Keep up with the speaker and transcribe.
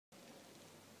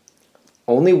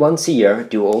Only once a year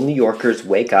do all New Yorkers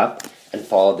wake up and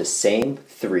follow the same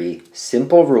 3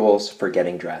 simple rules for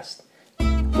getting dressed: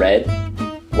 red,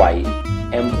 white,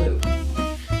 and blue.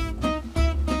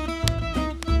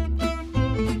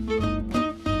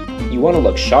 You want to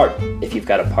look sharp if you've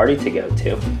got a party to go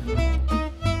to.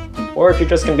 Or if you're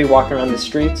just going to be walking around the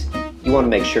streets, you want to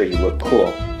make sure you look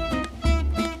cool.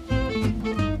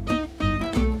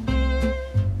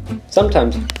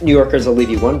 Sometimes New Yorkers will leave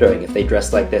you wondering if they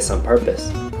dressed like this on purpose.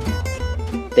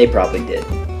 They probably did.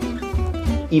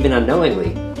 Even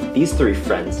unknowingly, these 3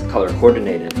 friends color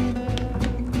coordinated.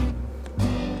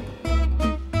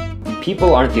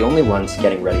 People aren't the only ones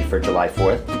getting ready for July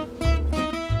 4th,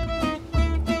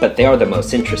 but they are the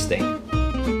most interesting.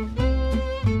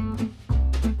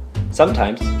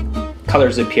 Sometimes,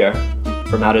 colors appear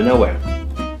from out of nowhere.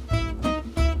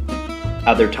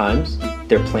 Other times,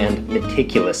 they're planned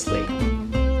meticulously.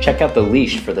 Check out the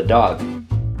leash for the dog.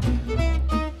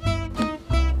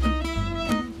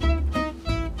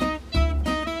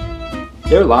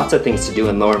 There are lots of things to do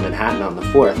in Lower Manhattan on the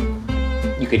 4th.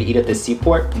 You could eat at the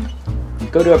Seaport,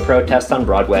 go to a protest on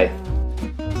Broadway,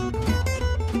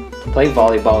 play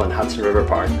volleyball in Hudson River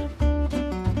Park,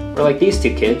 or like these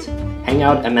 2 kids, hang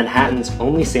out at Manhattan's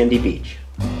only sandy beach.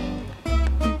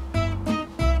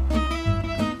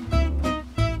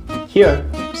 Here,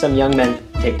 some young men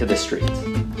take to the streets.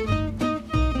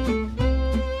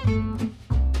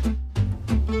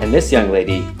 And this young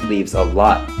lady leaves a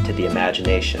lot to the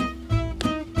imagination.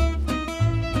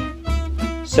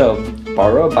 So,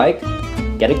 borrow a bike,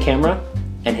 get a camera,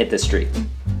 and hit the streets.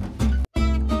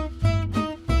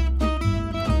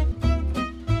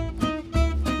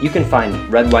 You can find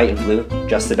red, white, and blue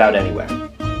just about anywhere.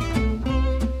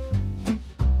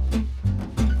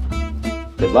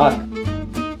 Good luck!